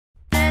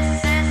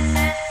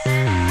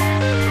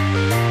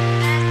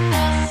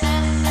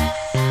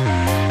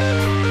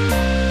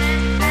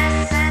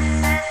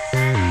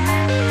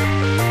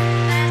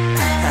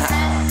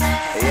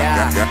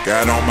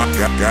Got on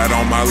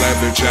my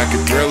leather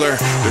jacket thriller.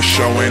 The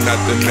show ain't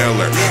nothing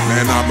iller.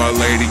 Man, I'm a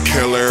lady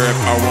killer. If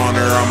I want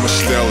her, I'ma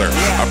steal her.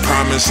 I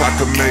promise I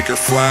could make her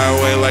fly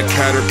away like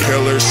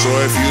caterpillars. So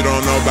if you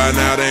don't know by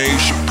now, then you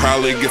should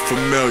probably get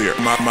familiar.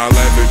 My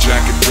leather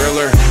jacket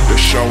thriller. The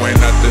show ain't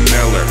nothing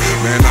iller.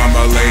 Man, I'm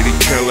a lady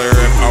killer.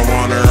 If I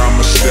want her,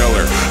 I'ma steal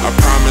her. I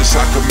promise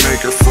I could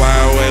make her fly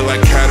away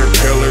like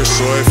caterpillars.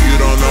 So if you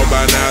don't know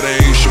by now, then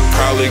you should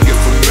probably get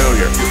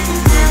familiar.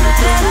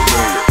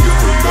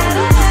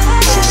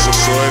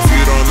 So if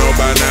you don't know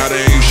by now,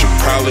 then you should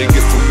probably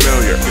get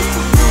familiar.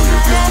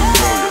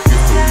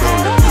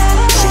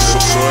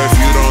 So if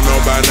you don't know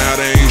by now,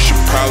 then you should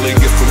probably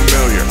get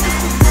familiar.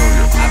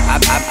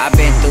 I've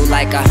been through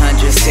like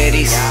 100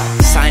 cities,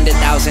 signed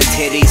 1,000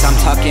 titties. I'm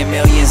talking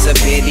millions of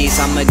biddies.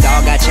 I'm a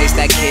dog, I chase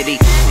that kitty.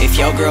 If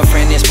your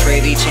girlfriend is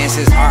pretty,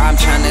 chances are I'm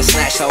trying to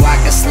snatch so I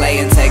can slay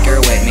and take her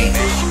with me.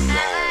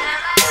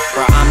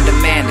 Bro, I'm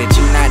demanded,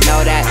 you not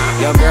know that?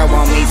 Your girl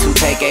want me to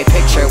take a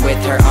picture with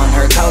her on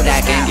her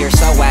Kodak. And you're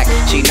so whack,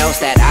 she knows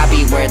that I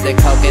be where the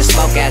coke is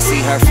smoke at.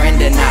 See her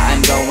friend and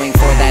I'm going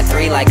for that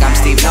 3 like I'm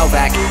Steve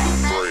Novak.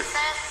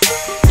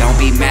 Don't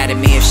be mad at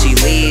me if she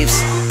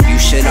leaves.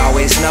 You should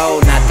always know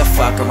not to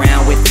fuck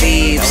around with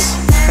thieves.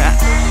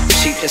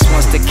 She just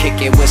wants to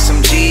kick it with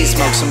some G's,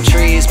 smoke some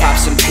trees, pop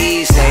some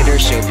peas.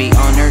 Later she'll be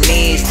on her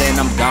knees, then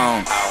I'm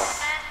gone.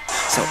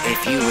 So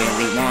if you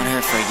really want her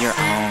for your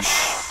own,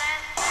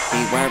 be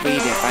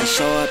worried if I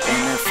show up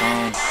in her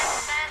phone.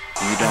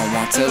 You don't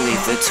want to leave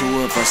the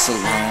two of us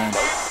alone,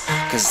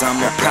 cause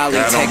I'ma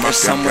probably take her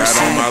somewhere soon.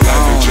 Got on my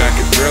leather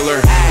jacket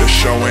thriller. The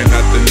show ain't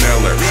nothing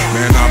iller.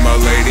 Man, I'm a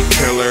lady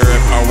killer.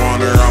 If I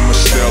want her, I'ma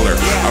steal her.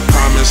 I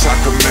promise I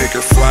could make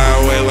her fly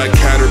away like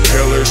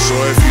caterpillars. So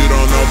if you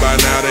don't know by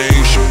now, then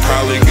you should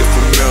probably get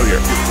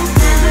familiar.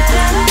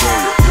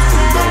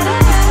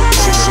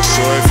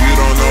 So if you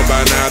don't know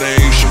by now, then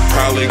you should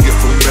probably get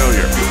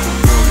familiar.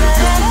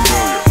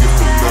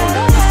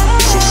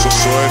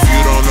 So if you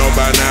don't know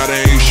by now,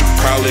 then you should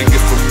probably get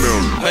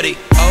familiar. Hoodie,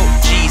 oh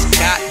geez,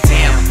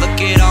 goddamn, look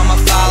at all my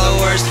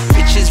followers.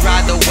 Bitches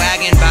ride the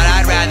wagon, but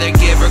I'd rather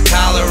give her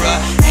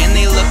cholera. And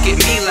they look at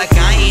me like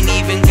I ain't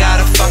even got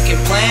a fucking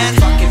plan.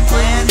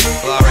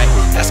 Well, alright,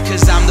 that's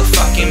cause I'm the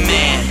fucking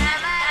man.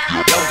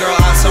 Yo girl,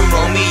 I'm some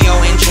Romeo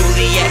and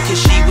Juliet, cause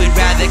she would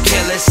rather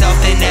kill herself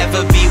than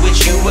ever be with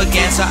you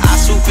again. So I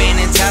swoop in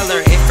and tell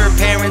her if her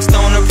parents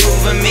don't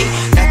approve of me,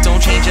 that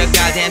don't change a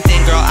goddamn thing,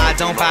 girl. I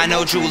don't buy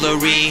no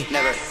jewelry.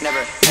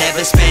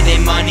 Never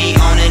spending money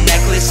on a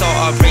necklace or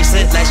a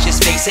bracelet. Let's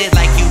just face it,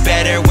 like you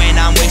better when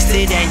I'm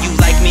wasted, and you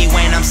like me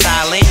when I'm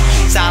silent.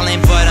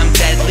 Silent but I'm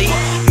deadly.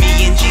 Me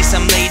and G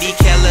some lady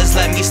killers.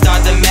 Let me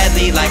start the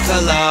medley like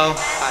hello.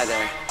 Hi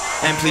there.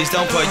 And please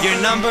don't put your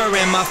number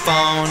in my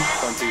phone,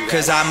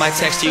 cause I might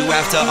text you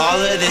after all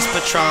of this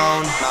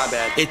Patron.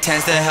 It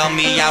tends to help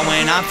me out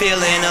when I'm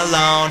feeling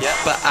alone,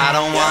 but I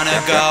don't wanna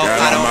go.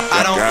 I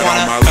don't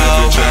wanna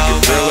go. Jacket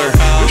thriller.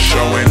 The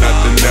show ain't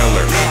nothing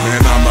iller.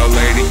 Man, I'm a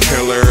lady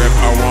killer. If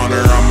I want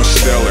her, I'ma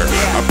steal her.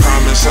 I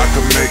promise I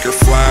could make her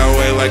fly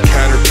away like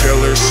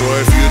caterpillars. So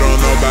if